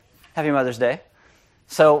Happy Mother's Day.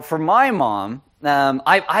 So for my mom,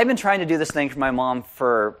 I've been trying to do this thing for my mom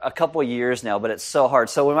for a couple of years now, but it's so hard.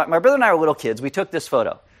 So when my brother and I were little kids, we took this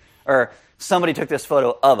photo, or somebody took this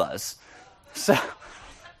photo of us. So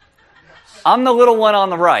I'm the little one on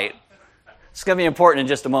the right. It's going to be important in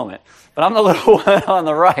just a moment, but I'm the little one on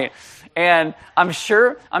the right. And I'm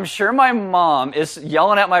sure my mom is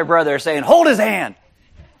yelling at my brother saying, "Hold his hand."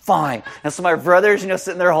 Fine. And so my brother's,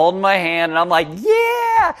 sitting there holding my hand, and I'm like,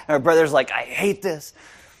 yeah. And my brother's like, I hate this.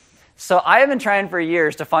 So I have been trying for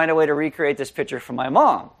years to find a way to recreate this picture for my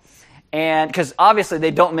mom. And because obviously they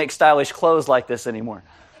don't make stylish clothes like this anymore.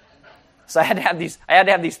 So I had to have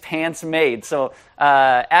these pants made. So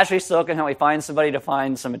Ashley Silken helped me find somebody to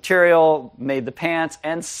find some material, made the pants.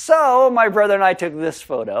 And so my brother and I took this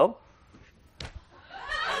photo.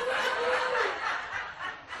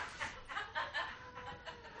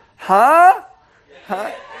 Huh?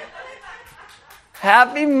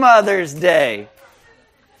 Happy Mother's Day.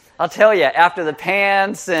 I'll tell you, after the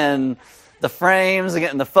pants and the frames and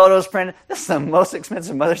getting the photos printed, this is the most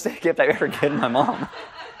expensive Mother's Day gift I've ever given my mom.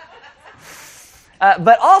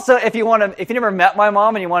 But also, if you never met my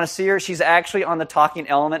mom and you want to see her, she's actually on the Talking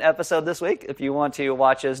Element episode this week. If you want to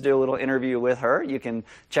watch us do a little interview with her, you can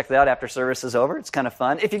check that out after service is over. It's kind of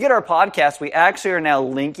fun. If you get our podcast, we actually are now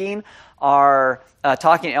linking our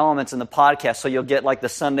Talking Elements in the podcast, so you'll get like the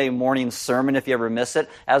Sunday morning sermon if you ever miss it,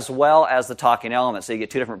 as well as the Talking Elements. So you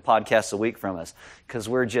get 2 different podcasts a week from us, because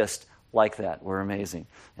we're just like that. We're amazing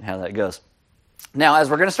in how that goes. Now, as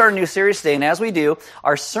we're going to start a new series today, and as we do,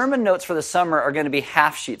 our sermon notes for the summer are going to be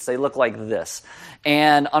half sheets. They look like this.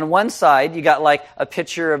 And on one side, you got like a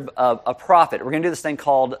picture of a prophet. We're going to do this thing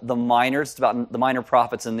called the minors. It's about the minor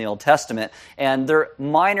prophets in the Old Testament. And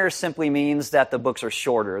minor simply means that the books are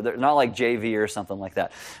shorter. They're not like JV or something like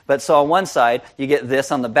that. But so on one side, you get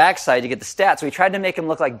this. On the back side, you get the stats. We tried to make them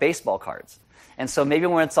look like baseball cards. And so maybe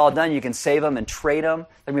when it's all done, you can save them and trade them.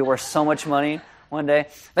 They're going to be worth so much money one day.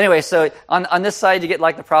 But anyway, so on this side, you get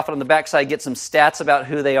like the prophet. On the back side, get some stats about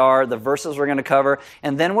who they are, the verses we're going to cover.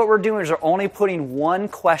 And then what we're doing is we're only putting one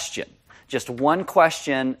question, just one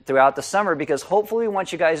question throughout the summer, because hopefully we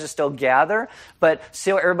want you guys to still gather, but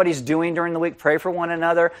see what everybody's doing during the week, pray for one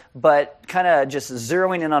another, but kind of just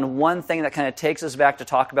zeroing in on one thing that kind of takes us back to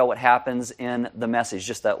talk about what happens in the message.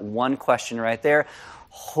 Just that one question right there.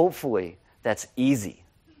 Hopefully that's easy.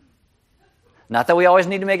 Not that we always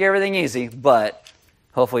need to make everything easy, but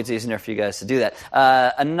hopefully it's easy enough for you guys to do that.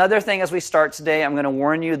 Another thing as we start today, I'm going to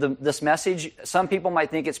warn you, this message, some people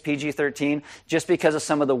might think it's PG-13 just because of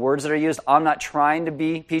some of the words that are used. I'm not trying to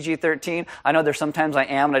be PG-13. I know there's sometimes I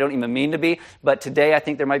am, and I don't even mean to be, but today I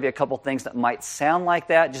think there might be a couple things that might sound like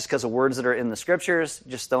that just because of words that are in the scriptures.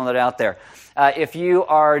 Just throwing that out there. If you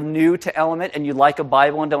are new to Element and you like a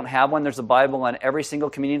Bible and don't have one, there's a Bible on every single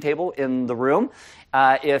communion table in the room.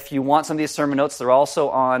 If you want some of these sermon notes, they're also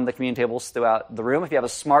on the communion tables throughout the room. If you have a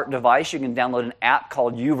smart device, you can download an app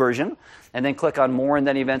called YouVersion, and then click on More and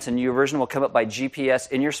Then Events, and YouVersion will come up by GPS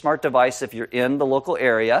in your smart device if you're in the local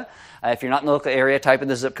area. If you're not in the local area, type in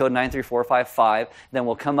the zip code 93455. Then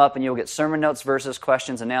we'll come up and you'll get sermon notes, verses,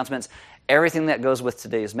 questions, announcements, everything that goes with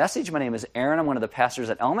today's message. My name is Aaron. I'm one of the pastors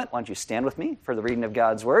at Element. Why don't you stand with me for the reading of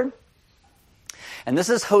God's Word? And this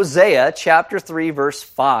is Hosea chapter 3, verse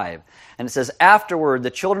 5. And it says, "Afterward,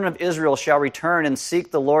 the children of Israel shall return and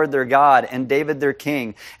seek the Lord their God and David their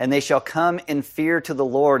king, and they shall come in fear to the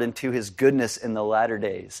Lord and to his goodness in the latter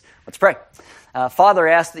days." Let's pray. Father,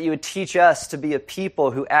 I ask that you would teach us to be a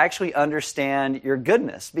people who actually understand your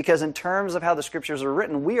goodness, because in terms of how the scriptures are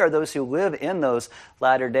written, we are those who live in those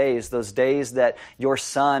latter days, those days that your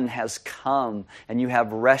Son has come and you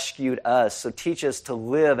have rescued us. So teach us to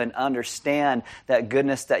live and understand that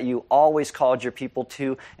goodness that you always called your people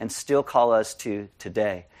to and still call us to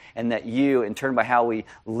today, and that you, in turn by how we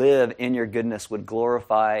live in your goodness, would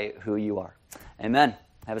glorify who you are. Amen.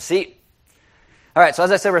 Have a seat. All right, so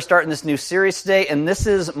as I said, we're starting this new series today, and this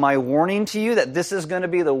is my warning to you that this is going to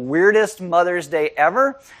be the weirdest Mother's Day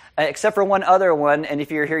ever, except for one other one, and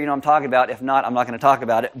if you're here, you know what I'm talking about. If not, I'm not going to talk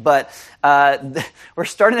about it. But we're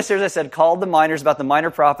starting this series, I said, called The Minors, about the minor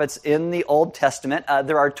prophets in the Old Testament.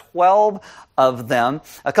 There are 12 of them.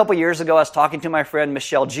 A couple years ago, I was talking to my friend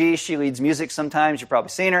Michelle G. She leads music sometimes. You've probably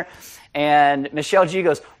seen her. And Michelle G.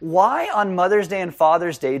 goes, "Why on Mother's Day and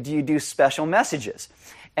Father's Day do you do special messages?"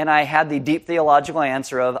 And I had the deep theological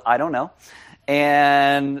answer of, I don't know.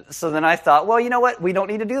 And so then I thought, well, you know what? We don't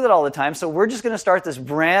need to do that all the time. So we're just going to start this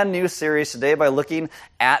brand new series today by looking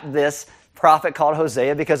at this prophet called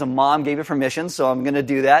Hosea, because a mom gave me permission. So I'm going to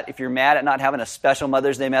do that. If you're mad at not having a special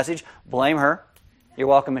Mother's Day message, blame her. You're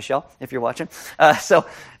welcome, Michelle, if you're watching. So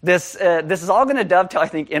this is all going to dovetail, I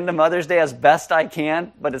think, into Mother's Day as best I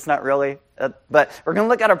can, but it's not really. But we're going to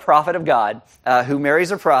look at a prophet of God who marries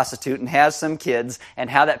a prostitute and has some kids, and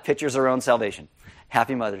how that pictures our own salvation.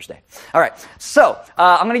 Happy Mother's Day. All right, so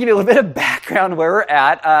I'm going to give you a little bit of background where we're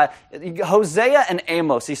at. Hosea and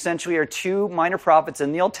Amos essentially are two minor prophets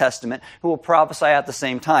in the Old Testament who will prophesy at the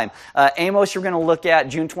same time. Amos, you're going to look at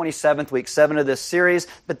June 27th, week 7 of this series,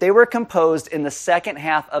 but they were composed in the second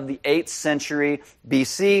half of the 8th century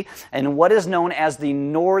BC in what is known as the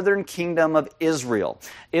northern kingdom of Israel.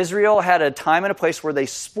 Israel had a time and a place where they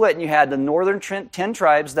split, and you had the northern 10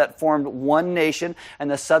 tribes that formed one nation, and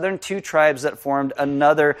the southern 2 tribes that formed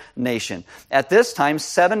another nation. At this time,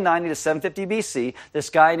 790 to 750 BC,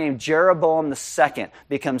 this guy named Jeroboam II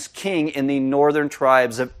becomes king in the northern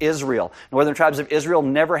tribes of Israel. Northern tribes of Israel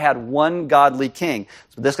never had one godly king.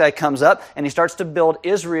 So this guy comes up and he starts to build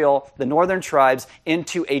Israel, the northern tribes,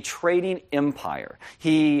 into a trading empire.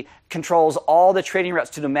 He controls all the trading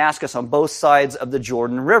routes to Damascus on both sides of the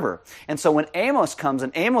Jordan River. And so when Amos comes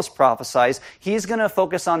and Amos prophesies, he's going to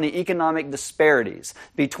focus on the economic disparities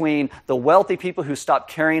between the wealthy people who stop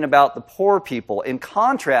caring about the poor people. In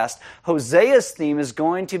contrast, Hosea's theme is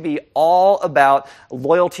going to be all about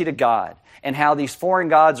loyalty to God, and how these foreign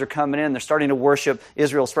gods are coming in. They're starting to worship,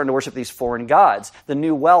 Israel's starting to worship these foreign gods. The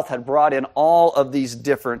new wealth had brought in all of these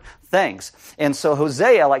different things. And so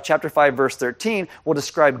Hosea, like chapter 5, verse 13, will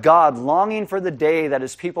describe God longing for the day that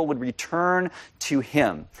his people would return to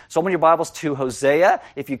him. So open your Bibles to Hosea.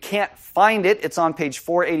 If you can't find it, it's on page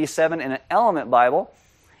 487 in an Element Bible.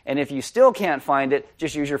 And if you still can't find it,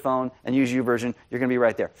 just use your phone and use YouVersion. You're going to be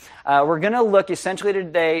right there. We're going to look essentially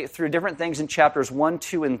today through different things in chapters 1,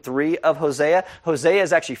 2, and 3 of Hosea. Hosea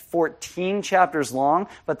is actually 14 chapters long,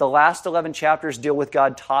 but the last 11 chapters deal with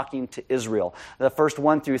God talking to Israel. The first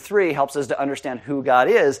 1 through 3 helps us to understand who God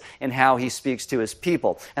is and how he speaks to his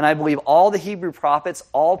people. And I believe all the Hebrew prophets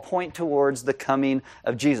all point towards the coming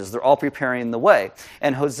of Jesus. They're all preparing the way.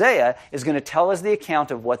 And Hosea is going to tell us the account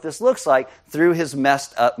of what this looks like through his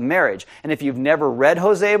messed up marriage. And if you've never read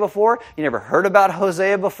Hosea before, you never heard about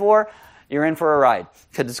Hosea before, you're in for a ride,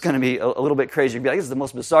 because it's going to be a little bit crazy. You'll be like, this is the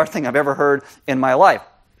most bizarre thing I've ever heard in my life.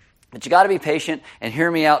 But you got to be patient and hear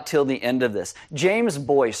me out till the end of this. James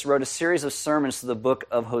Boyce wrote a series of sermons to the book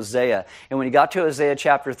of Hosea. And when he got to Hosea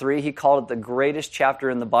chapter 3, he called it the greatest chapter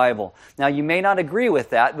in the Bible. Now, you may not agree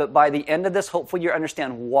with that, but by the end of this, hopefully you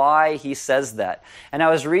understand why he says that. And I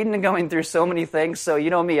was reading and going through so many things. So you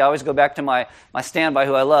know me, I always go back to my standby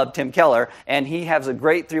who I love, Tim Keller. And he has a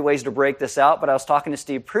great 3 ways to break this out. But I was talking to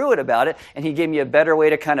Steve Pruitt about it, and he gave me a better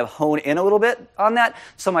way to kind of hone in a little bit on that.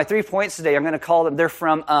 So my 3 points today, I'm going to call them, they're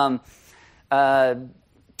from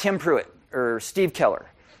Tim Pruitt or Steve Keller.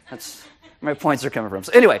 That's where my points are coming from.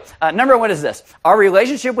 So anyway, number 1 is this. Our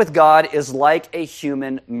relationship with God is like a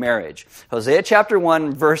human marriage. Hosea chapter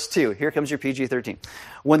 1, verse 2. Here comes your PG-13.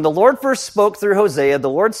 When the Lord first spoke through Hosea, the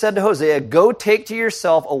Lord said to Hosea, "Go take to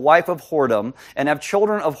yourself a wife of whoredom and have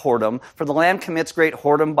children of whoredom, for the land commits great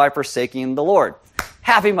whoredom by forsaking the Lord."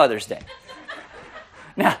 Happy Mother's Day.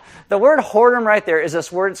 Now, the word whoredom right there is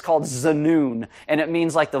this word, it's called zanoon, and it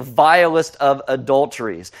means like the vilest of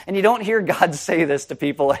adulteries. And you don't hear God say this to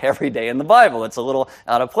people every day in the Bible. It's a little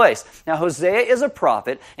out of place. Now, Hosea is a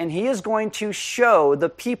prophet, and he is going to show the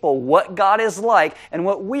people what God is like and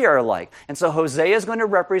what we are like. And so Hosea is going to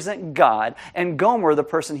represent God, and Gomer, the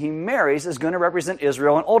person he marries, is going to represent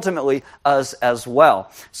Israel and ultimately us as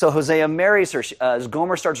well. So Hosea marries her. As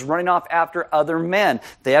Gomer starts running off after other men,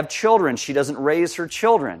 they have children. She doesn't raise her children.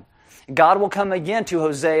 God will come again to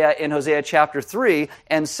Hosea in Hosea chapter 3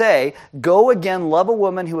 and say, "Go again, love a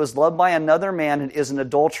woman who is loved by another man and is an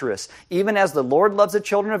adulteress, even as the Lord loves the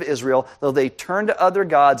children of Israel, though they turn to other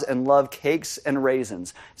gods and love cakes and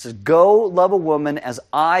raisins." It says, "Go love a woman as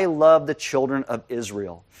I love the children of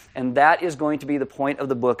Israel." And that is going to be the point of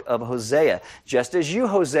the book of Hosea. Just as you,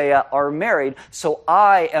 Hosea, are married, so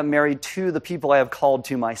I am married to the people I have called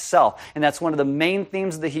to myself. And that's one of the main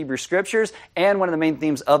themes of the Hebrew Scriptures and one of the main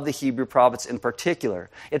themes of the Hebrew prophets in particular.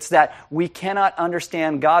 It's that we cannot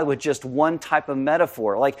understand God with just one type of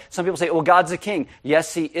metaphor. Like some people say, well, God's a king.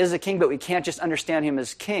 Yes, he is a king, but we can't just understand him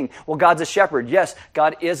as king. Well, God's a shepherd. Yes,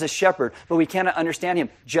 God is a shepherd, but we cannot understand him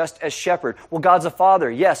just as shepherd. Well, God's a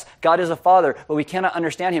father. Yes, God is a father, but we cannot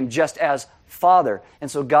understand him just as Father.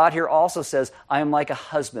 And so God here also says, I am like a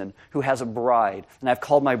husband who has a bride, and I've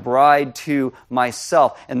called my bride to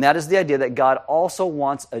myself. And that is the idea that God also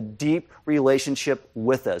wants a deep relationship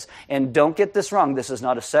with us. And don't get this wrong, this is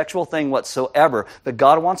not a sexual thing whatsoever, but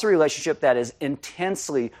God wants a relationship that is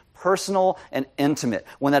intensely personal and intimate,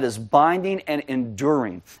 one that is binding and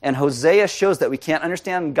enduring. And Hosea shows that we can't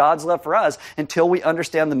understand God's love for us until we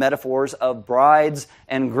understand the metaphors of brides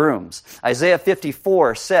and grooms. Isaiah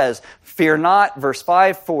 54 says, "Fear not," verse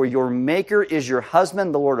 5, "for your Maker is your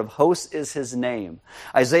husband, the Lord of hosts is his name."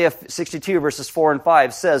 Isaiah 62 verses 4 and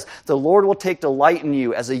 5 says, "The Lord will take delight in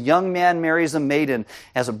you as a young man marries a maiden,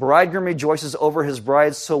 as a bridegroom rejoices over his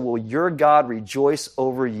bride, so will your God rejoice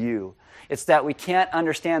over you." It's that we can't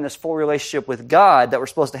understand this full relationship with God that we're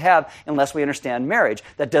supposed to have unless we understand marriage.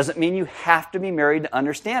 That doesn't mean you have to be married to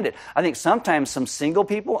understand it. I think sometimes some single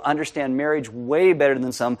people understand marriage way better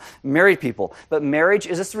than some married people. But marriage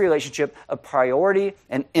is this relationship of priority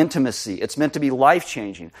and intimacy. It's meant to be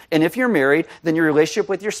life-changing. And if you're married, then your relationship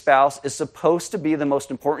with your spouse is supposed to be the most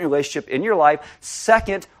important relationship in your life,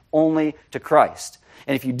 second only to Christ.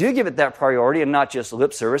 And if you do give it that priority and not just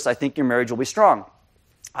lip service, I think your marriage will be strong.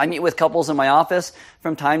 I meet with couples in my office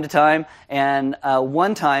from time to time, and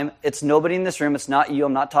one time, it's nobody in this room, it's not you,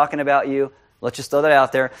 I'm not talking about you, let's just throw that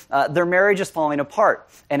out there. Their marriage is falling apart.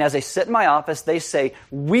 And as they sit in my office, they say,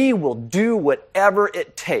 "We will do whatever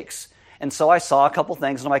it takes." And so I saw a couple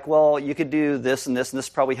things, and I'm like, well, you could do this and this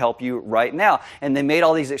probably help you right now. And they made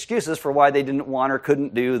all these excuses for why they didn't want or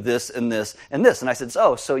couldn't do this and this and this. And I said,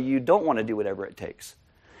 so you don't want to do whatever it takes.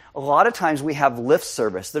 A lot of times we have lip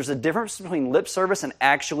service. There's a difference between lip service and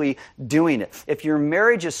actually doing it. If your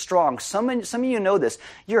marriage is strong, some of you know this,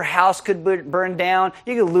 your house could burn down,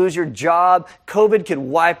 you could lose your job, COVID could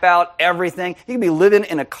wipe out everything, you could be living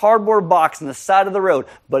in a cardboard box on the side of the road,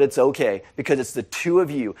 but it's okay because it's the two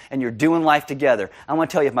of you and you're doing life together. I want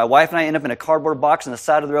to tell you, if my wife and I end up in a cardboard box on the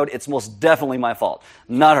side of the road, it's most definitely my fault,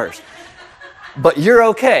 not hers. But you're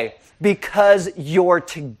okay. Because you're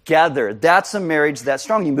together. That's a marriage that's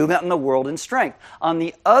strong. You move out in the world in strength. On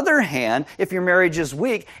the other hand, if your marriage is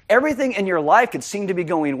weak, everything in your life could seem to be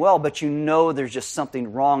going well, but you know there's just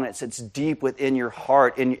something wrong. It sits deep within your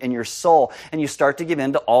heart, in your soul, and you start to give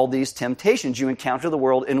in to all these temptations. You encounter the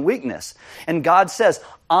world in weakness. And God says,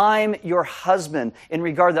 I'm your husband in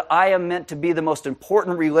regard that I am meant to be the most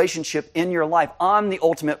important relationship in your life. I'm the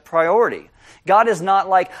ultimate priority. God is not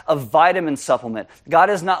like a vitamin supplement. God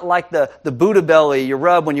is not like the Buddha belly you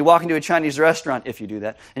rub when you walk into a Chinese restaurant, if you do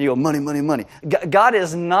that, and you go, money, money, money. God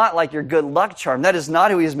is not like your good luck charm. That is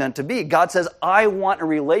not who He's meant to be. God says, I want a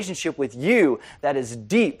relationship with you that is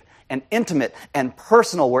deep and intimate and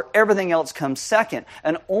personal, where everything else comes second.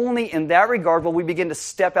 And only in that regard will we begin to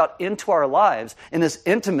step out into our lives in this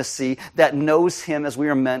intimacy that knows Him as we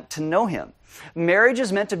are meant to know Him. Marriage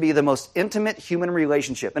is meant to be the most intimate human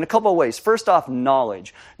relationship in a couple of ways. First off,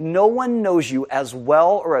 knowledge. No one knows you as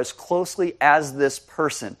well or as closely as this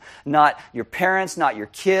person. Not your parents, not your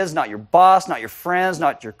kids, not your boss, not your friends,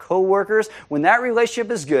 not your coworkers. When that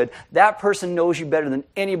relationship is good, that person knows you better than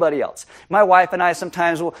anybody else. My wife and I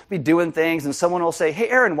sometimes will be doing things and someone will say, hey,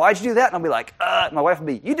 Aaron, why'd you do that? And I'll be like, my wife will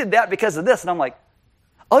be, you did that because of this. And I'm like,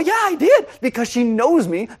 oh yeah, I did, because she knows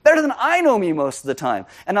me better than I know me most of the time.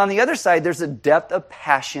 And on the other side, there's a depth of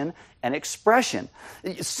passion and expression.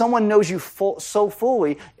 Someone knows you so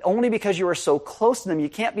fully only because you are so close to them. You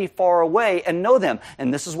can't be far away and know them.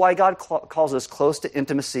 And this is why God calls us close to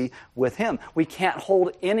intimacy with Him. We can't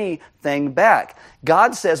hold anything back.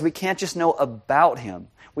 God says we can't just know about Him.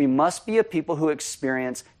 We must be a people who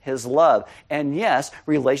experience His love. And yes,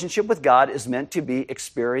 relationship with God is meant to be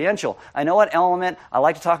experiential. I know at Element, I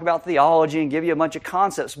like to talk about theology and give you a bunch of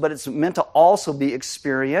concepts, but it's meant to also be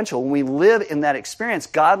experiential. When we live in that experience,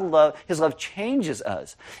 His love changes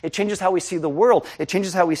us. It changes how we see the world. It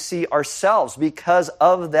changes how we see ourselves because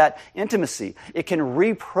of that intimacy. It can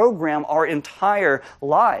reprogram our entire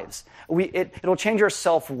lives. It'll change our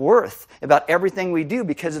self-worth about everything we do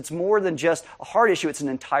because it's more than just a heart issue, it's an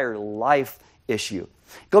entire life issue.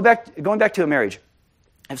 Going back to a marriage.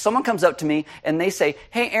 If someone comes up to me and they say,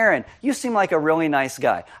 hey, Aaron, you seem like a really nice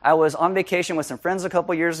guy. I was on vacation with some friends a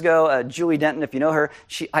couple years ago. Julie Denton, if you know her,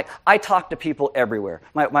 I talk to people everywhere.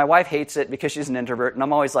 My wife hates it because she's an introvert, and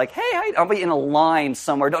I'm always like, hey, I'll be in a line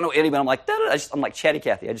somewhere, don't know anybody. I'm like, I'm like Chatty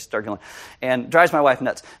Cathy. I just start going, and drives my wife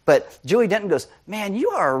nuts. But Julie Denton goes, man,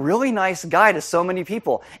 you are a really nice guy to so many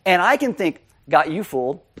people. And I can think, got you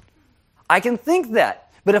fooled. I can think that.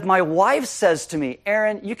 But if my wife says to me,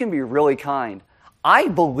 Aaron, you can be really kind, I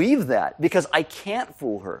believe that because I can't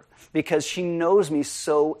fool her because she knows me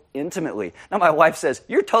so intimately. Now my wife says,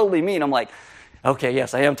 you're totally mean. I'm like, Okay,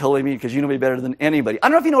 yes, I am totally mean because you know me better than anybody. I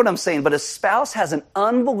don't know if you know what I'm saying, but a spouse has an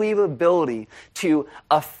unbelievable ability to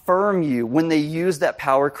affirm you when they use that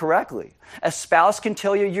power correctly. A spouse can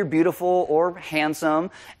tell you you're beautiful or handsome,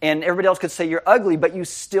 and everybody else could say you're ugly, but you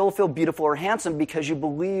still feel beautiful or handsome because you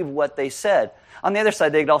believe what they said. On the other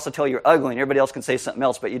side, they could also tell you're ugly, and everybody else can say something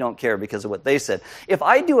else, but you don't care because of what they said. If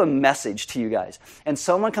I do a message to you guys, and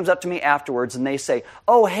someone comes up to me afterwards and they say,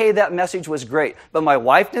 oh, hey, that message was great, but my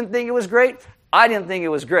wife didn't think it was great, I didn't think it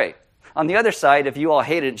was great. On the other side, if you all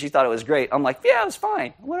hated it and she thought it was great, I'm like, yeah, it was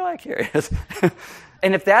fine. What do I care?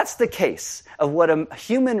 And if that's the case of what a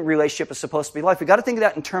human relationship is supposed to be like, we've got to think of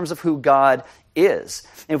that in terms of who God is.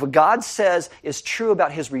 And if what God says is true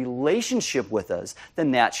about his relationship with us,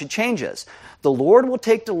 then that should change us. The Lord will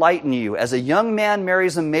take delight in you. As a young man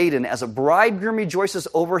marries a maiden, as a bridegroom rejoices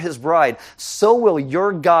over his bride, so will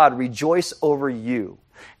your God rejoice over you.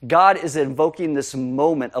 God is invoking this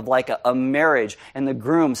moment of like a marriage, and the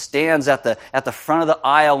groom stands at the front of the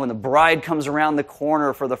aisle when the bride comes around the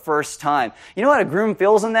corner for the first time. You know what a groom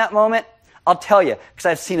feels in that moment? I'll tell you, because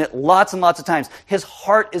I've seen it lots and lots of times. His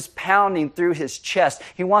heart is pounding through his chest.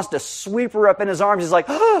 He wants to sweep her up in his arms. He's like,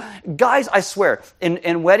 oh. Guys, I swear,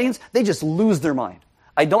 in weddings, they just lose their mind.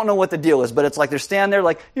 I don't know what the deal is, but it's like they're standing there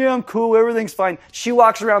like, yeah, I'm cool, everything's fine. She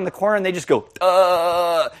walks around the corner and they just go,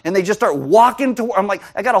 and they just start walking to, I'm like,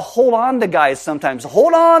 I got to hold on to guys sometimes.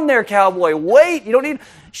 Hold on there, cowboy. Wait, you don't need,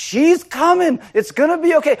 she's coming. It's going to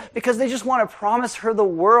be okay. Because they just want to promise her the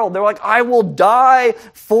world. They're like, I will die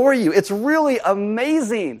for you. It's really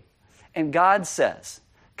amazing. And God says,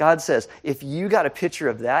 if you got a picture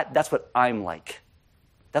of that, that's what I'm like.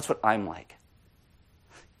 That's what I'm like.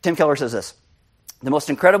 Tim Keller says this: the most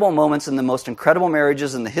incredible moments and the most incredible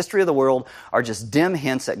marriages in the history of the world are just dim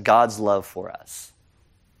hints at God's love for us.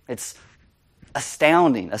 It's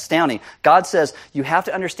astounding. God says, you have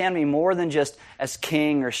to understand me more than just as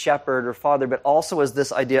king or shepherd or father, but also as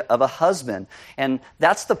this idea of a husband. And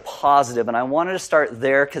that's the positive, and I wanted to start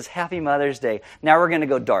there because Happy Mother's Day. Now we're going to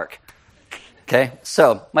go dark. Okay,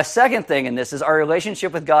 so my second thing in this is our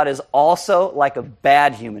relationship with God is also like a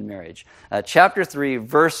bad human marriage. Chapter 3,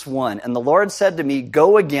 verse 1, and the Lord said to me,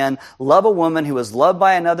 go again, love a woman who is loved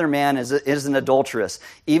by another man is an adulteress,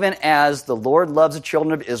 even as the Lord loves the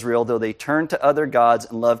children of Israel, though they turn to other gods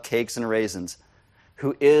and love cakes and raisins.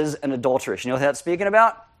 Who is an adulteress? You know what that's speaking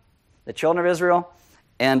about? The children of Israel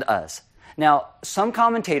and us. Now, some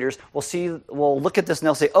commentators will look at this and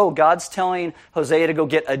they'll say, oh, God's telling Hosea to go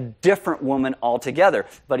get a different woman altogether.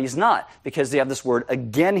 But he's not, because they have this word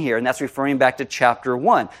again here, and that's referring back to chapter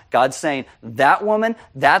 1. God's saying, that woman,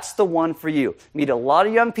 that's the one for you. Meet a lot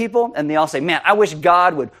of young people, and they all say, man, I wish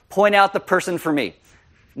God would point out the person for me.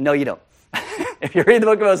 No, you don't. If you read the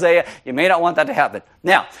book of Hosea, you may not want that to happen.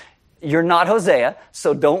 Now, you're not Hosea,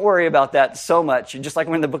 so don't worry about that so much. Just like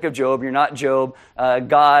when in the book of Job, you're not Job.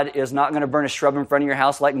 God is not going to burn a shrub in front of your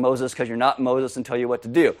house like Moses because you're not Moses and tell you what to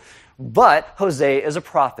do. But Hosea is a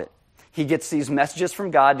prophet. He gets these messages from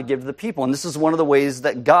God to give to the people. And this is one of the ways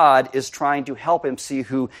that God is trying to help him see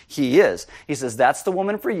who he is. He says, that's the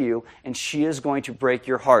woman for you, and she is going to break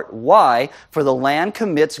your heart. Why? For the land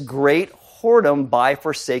commits great whoredom by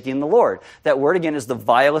forsaking the Lord. That word again is the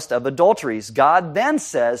vilest of adulteries. God then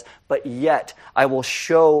says, but yet I will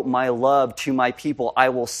show my love to my people. I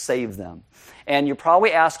will save them. And you're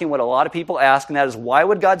probably asking what a lot of people ask, and that is, why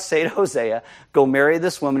would God say to Hosea, go marry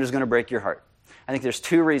this woman who's going to break your heart? I think there's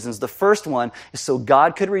two reasons. The first one is so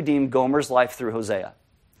God could redeem Gomer's life through Hosea.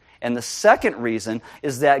 And the second reason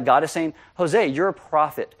is that God is saying, Hosea, you're a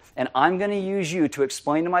prophet, and I'm going to use you to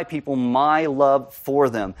explain to my people my love for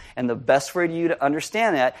them. And the best way for you to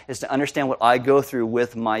understand that is to understand what I go through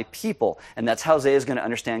with my people. And that's how Hosea is going to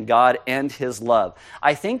understand God and his love.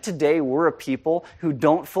 I think today we're a people who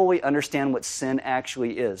don't fully understand what sin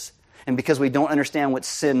actually is. And because we don't understand what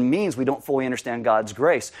sin means, we don't fully understand God's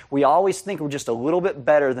grace. We always think we're just a little bit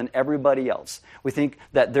better than everybody else. We think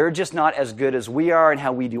that they're just not as good as we are and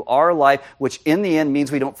how we do our life, which in the end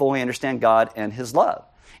means we don't fully understand God and his love.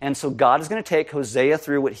 And so God is going to take Hosea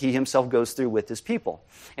through what he himself goes through with his people.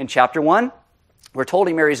 In chapter 1, we're told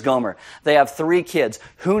he marries Gomer. They have 3 kids.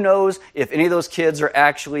 Who knows if any of those kids are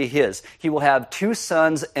actually his? He will have 2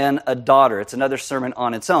 sons and a daughter. It's another sermon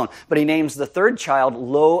on its own. But he names the 3rd child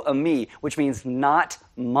Lo-Ami, which means not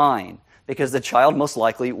mine, because the child most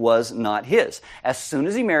likely was not his. As soon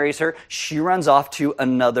as he marries her, she runs off to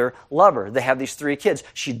another lover. They have these 3 kids.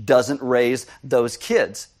 She doesn't raise those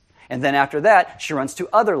kids. And then after that, she runs to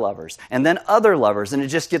other lovers, and then other lovers, and it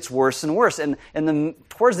just gets worse and worse. And then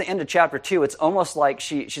towards the end of chapter 2, it's almost like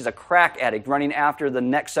she's a crack addict running after the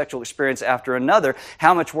next sexual experience after another.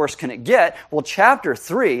 How much worse can it get? Well, chapter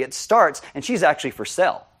 3, it starts, and she's actually for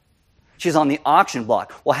sale. She's on the auction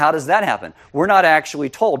block. Well, how does that happen? We're not actually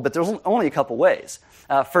told, but there's only a couple ways.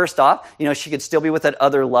 First off, she could still be with that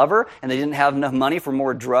other lover, and they didn't have enough money for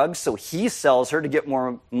more drugs, so he sells her to get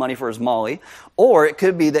more money for his Molly. Or it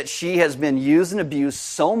could be that she has been used and abused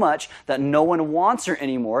so much that no one wants her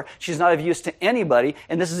anymore. She's not of use to anybody,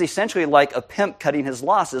 and this is essentially like a pimp cutting his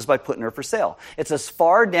losses by putting her for sale. It's as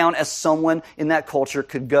far down as someone in that culture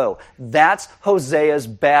could go. That's Hosea's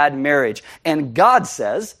bad marriage. And God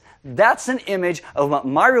says, that's an image of what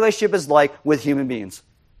my relationship is like with human beings.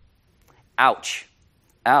 Ouch.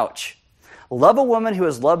 Ouch. Love a woman who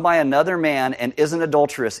is loved by another man and isn't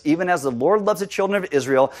adulterous, even as the Lord loves the children of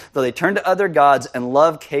Israel, though they turn to other gods and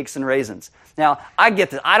love cakes and raisins. Now, I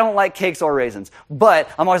get this. I don't like cakes or raisins, but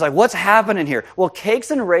I'm always like, what's happening here? Well,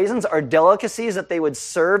 cakes and raisins are delicacies that they would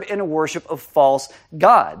serve in worship of false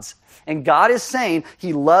gods. And God is saying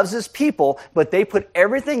he loves his people, but they put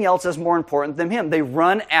everything else as more important than him. They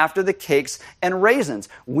run after the cakes and raisins.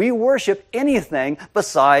 We worship anything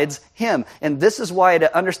besides him. And this is why,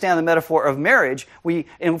 to understand the metaphor of marriage, and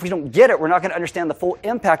if we don't get it, we're not going to understand the full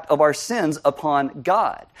impact of our sins upon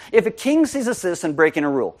God. If a king sees a citizen breaking a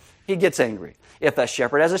rule, he gets angry. If a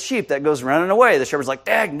shepherd has a sheep that goes running away, the shepherd's like,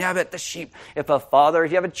 dag nabbit, the sheep. If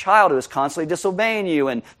you have a child who is constantly disobeying you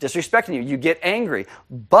and disrespecting you, you get angry.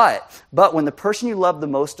 But when the person you love the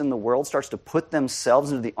most in the world starts to put themselves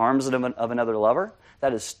into the arms of another lover,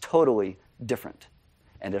 that is totally different.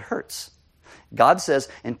 And it hurts. God says,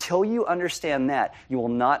 until you understand that, you will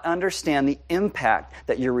not understand the impact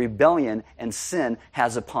that your rebellion and sin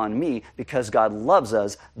has upon me, because God loves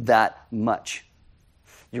us that much.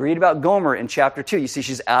 You read about Gomer in chapter 2. You see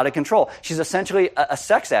she's out of control. She's essentially a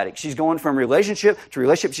sex addict. She's going from relationship to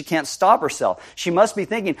relationship. She can't stop herself. She must be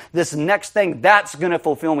thinking, this next thing, that's going to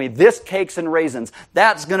fulfill me. This cakes and raisins,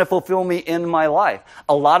 that's going to fulfill me in my life.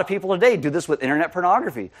 A lot of people today do this with internet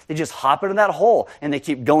pornography. They just hop into that hole and they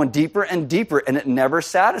keep going deeper and deeper, and it never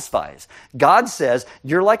satisfies. God says,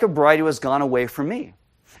 you're like a bride who has gone away from me.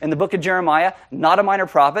 In the book of Jeremiah, not a minor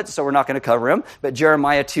prophet, so we're not going to cover him, but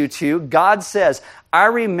Jeremiah 2:2, God says, I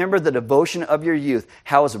remember the devotion of your youth,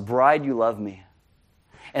 how as a bride you love me.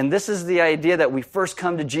 And this is the idea that we first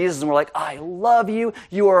come to Jesus and we're like, I love you,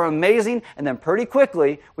 you are amazing, and then pretty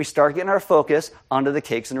quickly we start getting our focus onto the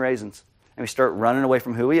cakes and raisins. And we start running away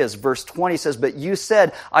from who he is. Verse 20 says, but you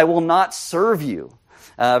said, I will not serve you.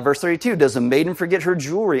 Verse 32, does a maiden forget her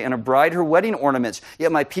jewelry and a bride her wedding ornaments?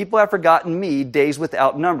 Yet my people have forgotten me days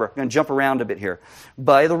without number. I'm going to jump around a bit here.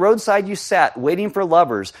 By the roadside you sat, waiting for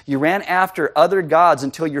lovers. You ran after other gods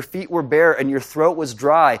until your feet were bare and your throat was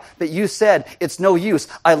dry. But you said, it's no use.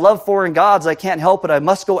 I love foreign gods. I can't help it. I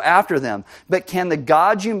must go after them. But can the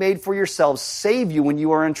gods you made for yourselves save you when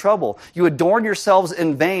you are in trouble? You adorn yourselves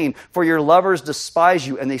in vain, for your lovers despise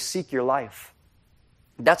you and they seek your life.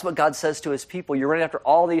 That's what God says to his people. You're running after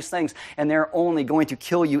all these things, and they're only going to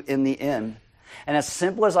kill you in the end. And as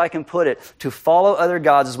simple as I can put it, to follow other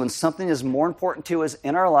gods is when something is more important to us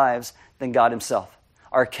in our lives than God himself.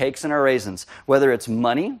 Our cakes and our raisins. Whether it's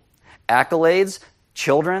money, accolades,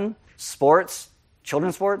 children, sports,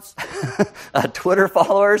 children's sports, Twitter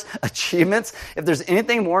followers, achievements. If there's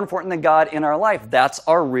anything more important than God in our life, that's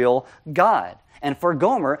our real God. And for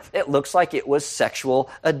Gomer, it looks like it was sexual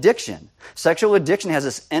addiction. Sexual addiction has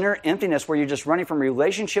this inner emptiness where you're just running from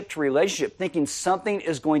relationship to relationship, thinking something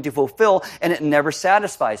is going to fulfill, and it never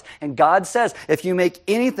satisfies. And God says, if you make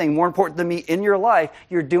anything more important than me in your life,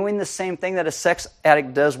 you're doing the same thing that a sex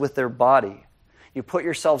addict does with their body. You put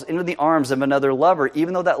yourselves into the arms of another lover,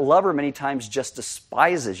 even though that lover many times just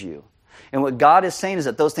despises you. And what God is saying is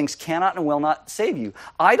that those things cannot and will not save you.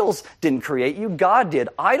 Idols didn't create you. God did.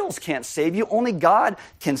 Idols can't save you. Only God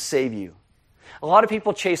can save you. A lot of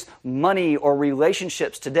people chase money or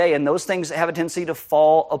relationships today, and those things have a tendency to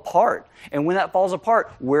fall apart. And when that falls apart,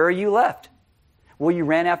 where are you left? Well, you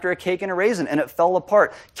ran after a cake and a raisin, and it fell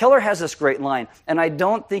apart. Keller has this great line, and I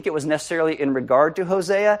don't think it was necessarily in regard to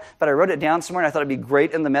Hosea, but I wrote it down somewhere, and I thought it'd be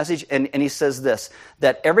great in the message, and he says this,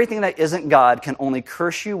 that everything that isn't God can only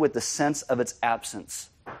curse you with the sense of its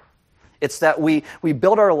absence. It's that we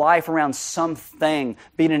build our life around something,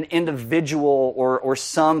 being an individual or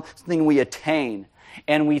something we attain.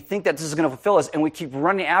 And we think that this is going to fulfill us, and we keep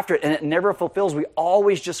running after it, and it never fulfills. We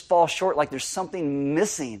always just fall short, like there's something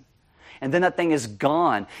missing. And then that thing is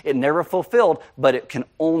gone. It never fulfilled, but it can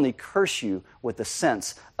only curse you with the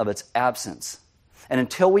sense of its absence. And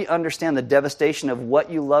until we understand the devastation of what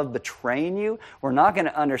you love betraying you, we're not going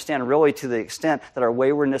to understand really to the extent that our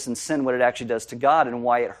waywardness and sin, what it actually does to God and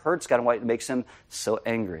why it hurts God and why it makes him so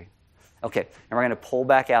angry. Okay, and we're going to pull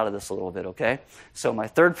back out of this a little bit, okay? So my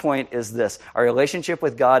third point is this. Our relationship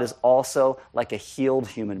with God is also like a healed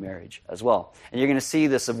human marriage as well. And you're going to see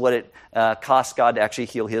this of what it costs God to actually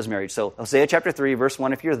heal his marriage. So Hosea chapter 3, verse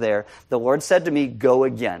 1, if you're there, the Lord said to me, go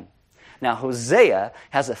again. Now, Hosea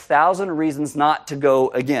has 1,000 reasons not to go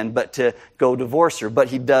again, but to go divorce her. But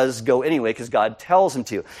he does go anyway because God tells him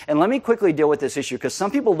to. And let me quickly deal with this issue because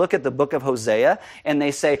some people look at the book of Hosea and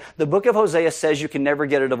they say, the book of Hosea says you can never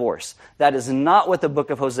get a divorce. That is not what the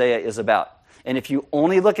book of Hosea is about. And if you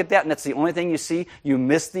only look at that and that's the only thing you see, you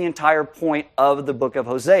miss the entire point of the book of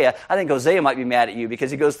Hosea. I think Hosea might be mad at you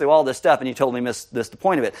because he goes through all this stuff and you totally missed the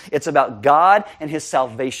point of it. It's about God and his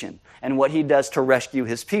salvation and what he does to rescue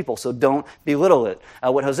his people. So don't belittle it.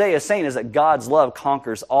 What Hosea is saying is that God's love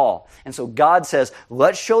conquers all. And so God says,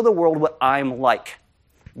 let's show the world what I'm like.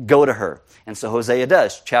 Go to her. And so Hosea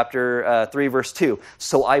does, chapter 3, verse 2.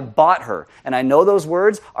 So I bought her. And I know those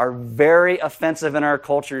words are very offensive in our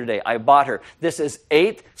culture today. I bought her. This is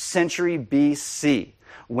 8th century BC.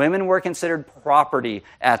 Women were considered property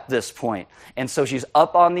at this point. And so she's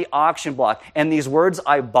up on the auction block. And these words,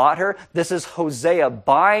 I bought her, this is Hosea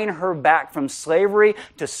buying her back from slavery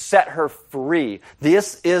to set her free.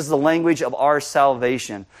 This is the language of our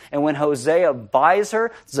salvation. And when Hosea buys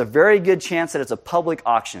her, there's a very good chance that it's a public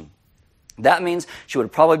auction. That means she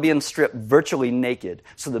would probably be stripped virtually naked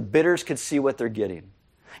so the bidders could see what they're getting.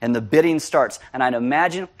 And the bidding starts. And I'd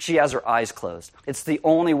imagine she has her eyes closed. It's the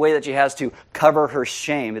only way that she has to cover her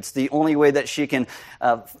shame. It's the only way that she can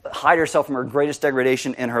hide herself from her greatest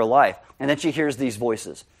degradation in her life. And then she hears these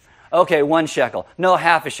voices. Okay, 1 shekel. No,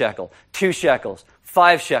 half a shekel. 2 shekels.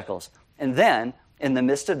 5 shekels. And then, in the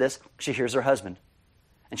midst of this, she hears her husband.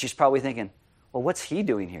 And she's probably thinking, well, what's he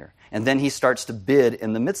doing here? And then he starts to bid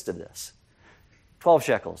in the midst of this. 12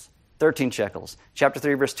 shekels. 13 shekels. Chapter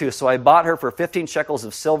 3, verse 2. So I bought her for 15 shekels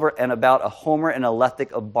of silver and about a homer and a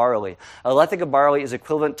lethek of barley. A lethek of barley is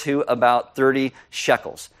equivalent to about 30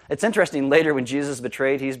 shekels. It's interesting, later when Jesus is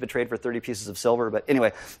betrayed, he's betrayed for 30 pieces of silver. But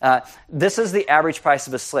anyway, this is the average price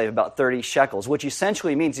of a slave, about 30 shekels, which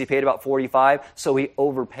essentially means he paid about 45, so he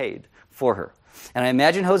overpaid for her. And I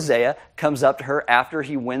imagine Hosea comes up to her after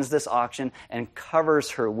he wins this auction and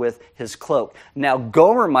covers her with his cloak. Now,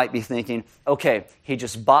 Gomer might be thinking, okay, he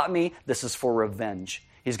just bought me. This is for revenge.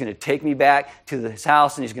 He's going to take me back to his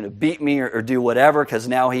house and he's going to beat me or do whatever because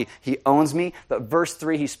now he owns me. But verse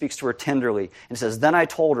 3, he speaks to her tenderly and says, then I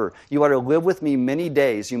told her, you are to live with me many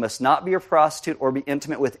days. You must not be a prostitute or be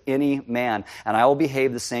intimate with any man, and I will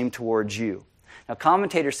behave the same towards you. Now,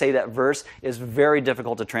 commentators say that verse is very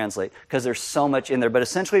difficult to translate because there's so much in there. But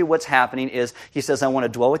essentially what's happening is he says, I want to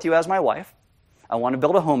dwell with you as my wife. I want to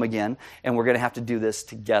build a home again, and we're going to have to do this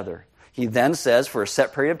together. He then says, for a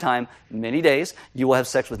set period of time, many days, you will have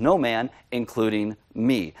sex with no man, including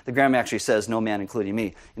me. The grammar actually says, no man, including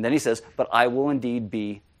me. And then he says, but I will indeed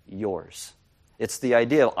be yours. It's the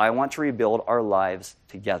idea of I want to rebuild our lives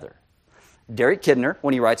together. Derek Kidner,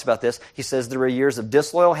 when he writes about this, he says there were years of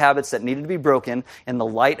disloyal habits that needed to be broken in the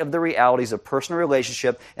light of the realities of personal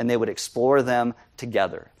relationship, and they would explore them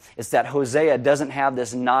together. It's that Hosea doesn't have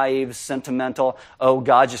this naive, sentimental, oh,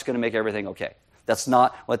 God's just going to make everything okay. That's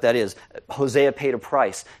not what that is. Hosea paid a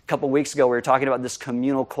price. A couple weeks ago, we were talking about this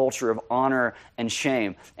communal culture of honor and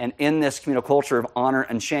shame. And in this communal culture of honor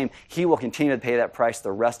and shame, he will continue to pay that price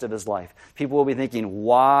the rest of his life. People will be thinking,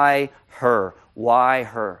 why her? Why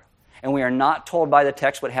her? And we are not told by the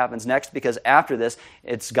text what happens next because after this,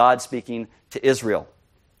 it's God speaking to Israel.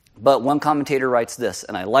 But one commentator writes this,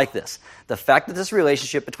 and I like this. The fact that this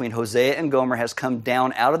relationship between Hosea and Gomer has come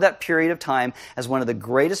down out of that period of time as one of the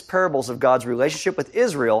greatest parables of God's relationship with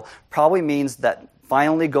Israel probably means that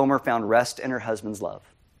finally Gomer found rest in her husband's love.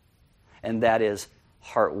 And that is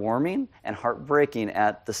heartwarming and heartbreaking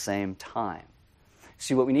at the same time.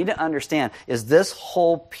 See, what we need to understand is this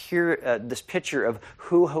whole this picture of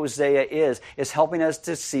who Hosea is helping us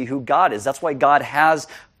to see who God is. That's why God has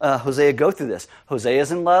Hosea go through this. Hosea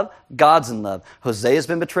is in love, God's in love. Hosea's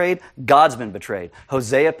been betrayed, God's been betrayed.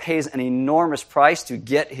 Hosea pays an enormous price to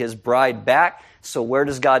get his bride back. So where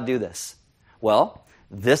does God do this? Well,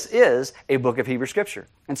 this is a book of Hebrew Scripture.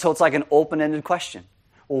 And so it's like an open-ended question.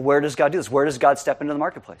 Well, where does God do this? Where does God step into the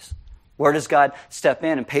marketplace? Where does God step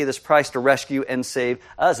in and pay this price to rescue and save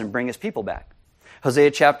us and bring his people back?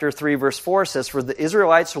 Hosea chapter 3, verse 4 says, "For the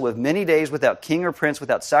Israelites shall live many days without king or prince,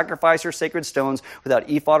 without sacrifice or sacred stones, without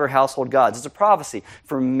ephod or household gods." It's a prophecy.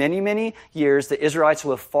 For many, many years, the Israelites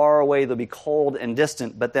will live far away. They'll be cold and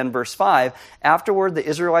distant. But then verse 5, "Afterward, the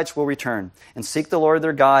Israelites will return and seek the Lord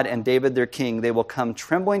their God and David their king. They will come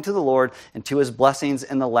trembling to the Lord and to his blessings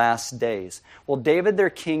in the last days." Well, David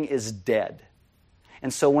their king is dead.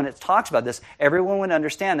 And so when it talks about this, everyone would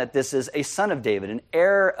understand that this is a son of David, an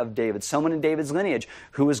heir of David, someone in David's lineage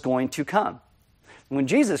who is going to come. When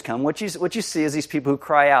Jesus comes, what you see is these people who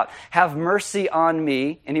cry out, "Have mercy on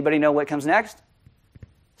me." Anybody know what comes next?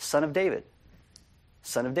 Son of David.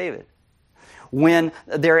 Son of David. When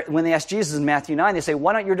they ask Jesus in Matthew 9, they say,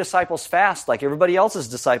 "Why don't your disciples fast like everybody else's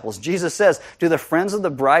disciples?" Jesus says, "Do the friends of the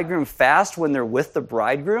bridegroom fast when they're with the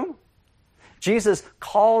bridegroom?" Jesus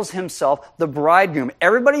calls himself the bridegroom.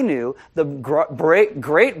 Everybody knew the great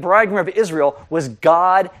bridegroom of Israel was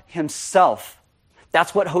God himself.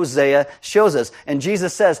 That's what Hosea shows us. And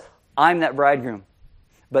Jesus says, "I'm that bridegroom,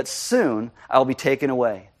 but soon I'll be taken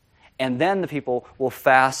away." And then the people will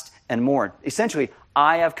fast and mourn. Essentially,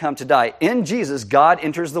 I have come to die. In Jesus, God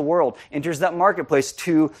enters the world, enters that marketplace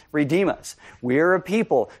to redeem us. We are a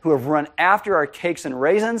people who have run after our cakes and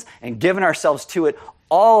raisins and given ourselves to it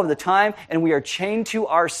all of the time, and we are chained to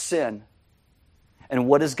our sin. And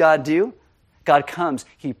what does God do? God comes.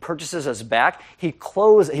 He purchases us back. He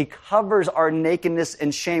covers our nakedness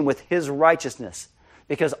and shame with his righteousness.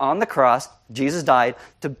 Because on the cross, Jesus died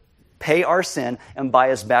to pay our sin and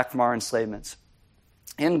buy us back from our enslavements.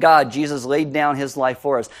 In God, Jesus laid down his life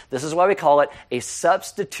for us. This is why we call it a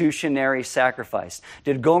substitutionary sacrifice.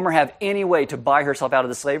 Did Gomer have any way to buy herself out of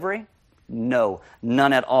the slavery? No,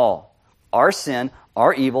 none at all. Our sin,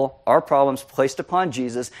 our evil, our problems placed upon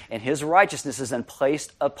Jesus, and his righteousness is then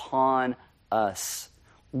placed upon us.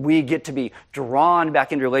 We get to be drawn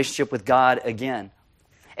back into relationship with God again.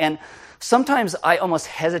 And sometimes I almost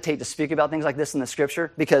hesitate to speak about things like this in the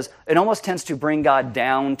Scripture because it almost tends to bring God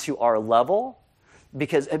down to our level.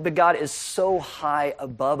 But God is so high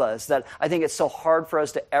above us that I think it's so hard for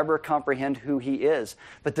us to ever comprehend who he is.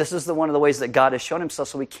 But this is one of the ways that God has shown himself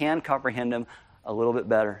so we can comprehend him a little bit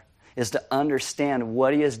better, is to understand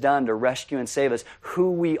what he has done to rescue and save us,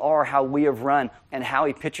 who we are, how we have run, and how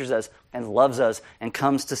he pictures us and loves us and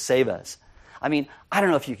comes to save us. I mean, I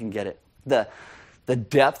don't know if you can get it. The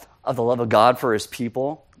depth of the love of God for his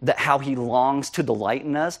people, how he longs to delight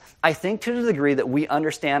in us. I think to the degree that we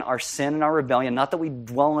understand our sin and our rebellion, not that we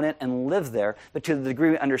dwell in it and live there, but to the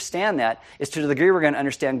degree we understand that, is to the degree we're going to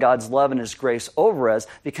understand God's love and his grace over us,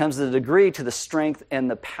 becomes the degree to the strength and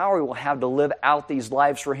the power we will have to live out these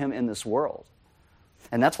lives for him in this world.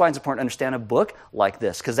 And that's why it's important to understand a book like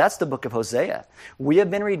this, because that's the book of Hosea. We have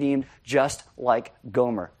been redeemed just like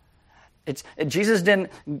Gomer. Jesus didn't,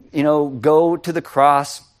 go to the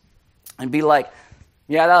cross and be like,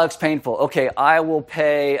 "Yeah, that looks painful. Okay, I will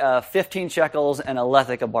pay 15 shekels and a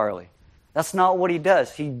lethek of barley." That's not what he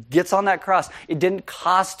does. He gets on that cross. It didn't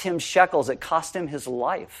cost him shekels. It cost him his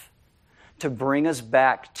life to bring us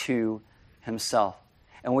back to himself.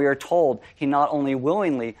 And we are told he not only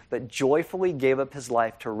willingly, but joyfully gave up his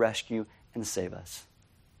life to rescue and save us.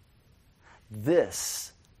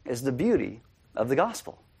 This is the beauty of the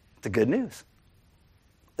gospel, the good news.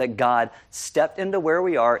 That God stepped into where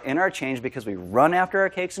we are in our change because we run after our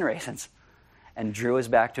cakes and raisins and drew us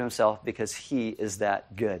back to himself because he is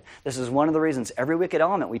that good. This is one of the reasons every week at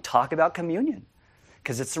Element we talk about communion,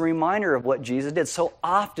 because it's a reminder of what Jesus did. So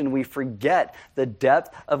often we forget the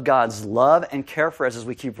depth of God's love and care for us as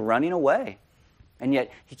we keep running away. And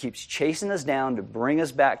yet he keeps chasing us down to bring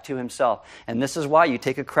us back to himself. And this is why you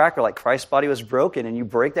take a cracker like Christ's body was broken and you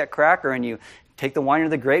break that cracker and you take the wine or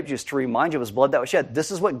the grape juice to remind you of his blood that was shed. This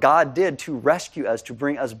is what God did to rescue us, to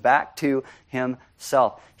bring us back to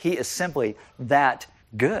himself. He is simply that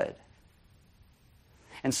good.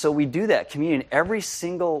 And so we do that communion every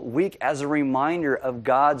single week as a reminder of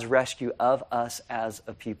God's rescue of us as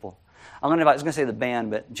a people. I was going to say the band,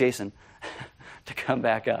 but Jason, to come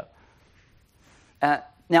back up.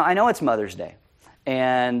 Now, I know it's Mother's Day,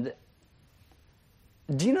 and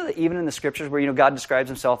do you know that even in the scriptures where God describes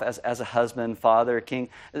himself as a husband, father, king,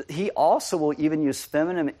 he also will even use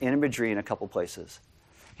feminine imagery in a couple places.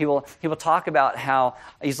 He will talk about how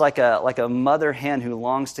he's like a mother hen who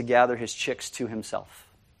longs to gather his chicks to himself.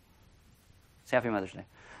 It's Happy Mother's Day.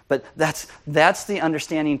 But that's the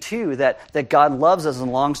understanding too, that God loves us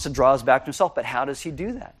and longs to draw us back to himself. But how does he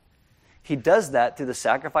do that? He does that through the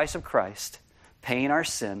sacrifice of Christ, paying our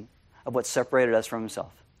sin of what separated us from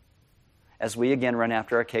himself. As we again run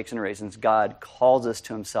after our cakes and raisins, God calls us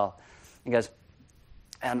to himself. And guys,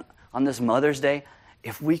 and on this Mother's Day,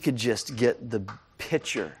 if we could just get the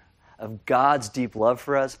picture of God's deep love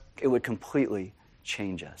for us, it would completely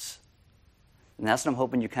change us. And that's what I'm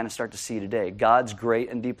hoping you kind of start to see today. God's great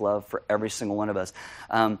and deep love for every single one of us.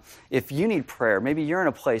 If you need prayer, maybe you're in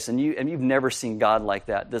a place and you've never seen God like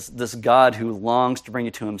that, this God who longs to bring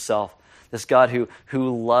you to himself, this God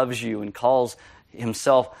who loves you and calls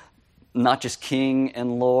himself not just King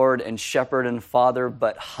and Lord and Shepherd and Father,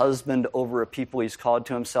 but husband over a people he's called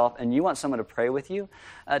to himself, and you want someone to pray with you,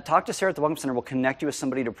 talk to Sarah at the Welcome Center. We'll connect you with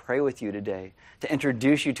somebody to pray with you today, to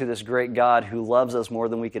introduce you to this great God who loves us more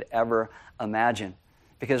than we could ever imagine.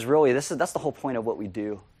 Because really, that's the whole point of what we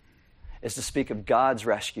do, is to speak of God's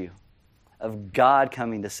rescue, of God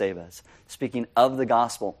coming to save us, speaking of the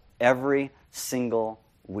gospel every single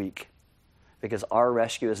week. Because our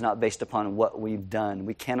rescue is not based upon what we've done.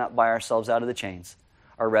 We cannot buy ourselves out of the chains.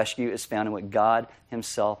 Our rescue is found in what God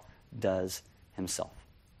himself does himself.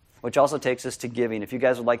 Which also takes us to giving. If you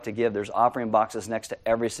guys would like to give, there's offering boxes next to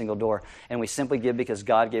every single door. And we simply give because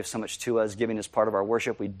God gave so much to us. Giving is part of our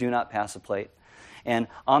worship. We do not pass a plate. And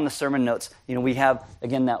on the sermon notes, we have,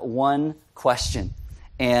 again, that one question.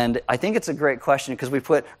 And I think it's a great question because we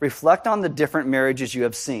put, reflect on the different marriages you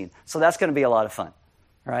have seen. So that's going to be a lot of fun,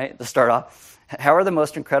 right, to start off. How are the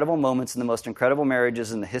most incredible moments and the most incredible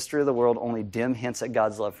marriages in the history of the world only dim hints at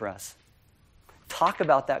God's love for us? Talk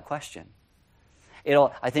about that question.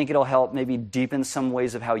 I think it'll help maybe deepen some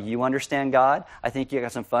ways of how you understand God. I think you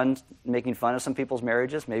got some fun making fun of some people's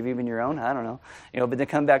marriages, maybe even your own, I don't know. But then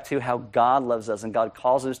come back to how God loves us and God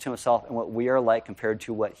calls us to himself and what we are like compared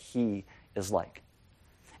to what he is like.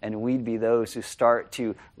 And we'd be those who start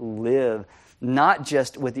to live not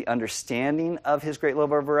just with the understanding of his great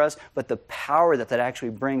love over us, but the power that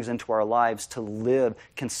actually brings into our lives to live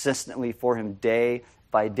consistently for him day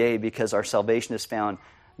by day, because our salvation is found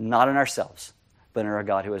not in ourselves, but in our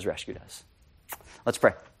God who has rescued us. Let's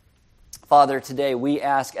pray. Father, today we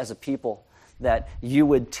ask as a people that you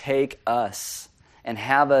would take us and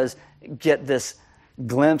have us get this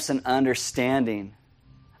glimpse and understanding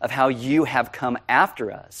of how you have come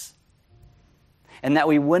after us. And that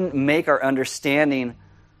we wouldn't make our understanding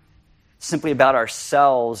simply about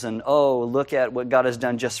ourselves and, oh, look at what God has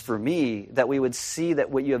done just for me. That we would see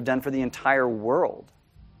that what you have done for the entire world.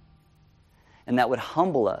 And that would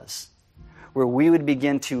humble us, where we would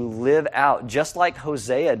begin to live out, just like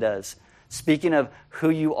Hosea does, speaking of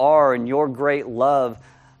who you are and your great love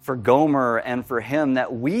for Gomer and for him,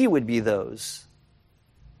 that we would be those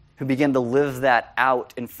who begin to live that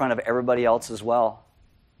out in front of everybody else as well.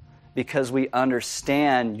 Because we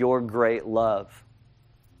understand your great love.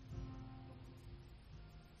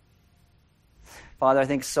 Father, I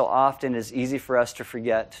think so often it's easy for us to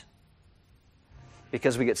forget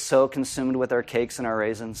because we get so consumed with our cakes and our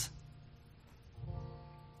raisins.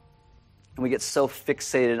 And we get so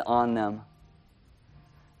fixated on them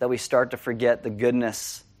that we start to forget the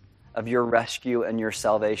goodness of your rescue and your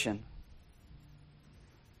salvation.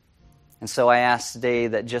 And so I ask today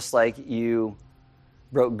that just like you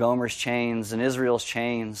broke Gomer's chains and Israel's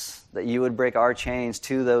chains, that you would break our chains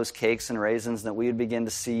to those cakes and raisins, that we would begin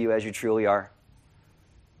to see you as you truly are.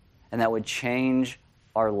 And that would change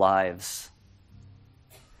our lives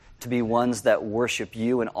to be ones that worship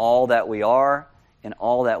you in all that we are, in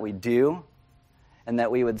all that we do, and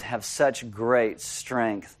that we would have such great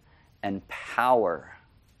strength and power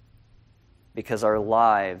because our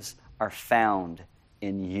lives are found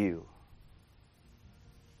in you.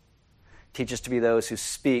 Teach us to be those who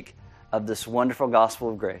speak of this wonderful gospel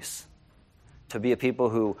of grace, to be a people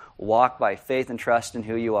who walk by faith and trust in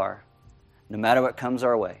who you are, no matter what comes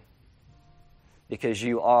our way, because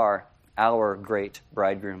you are our great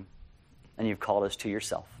bridegroom, and you've called us to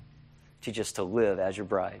yourself. Teach us to live as your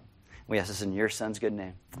bride. We ask this in your Son's good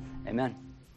name. Amen.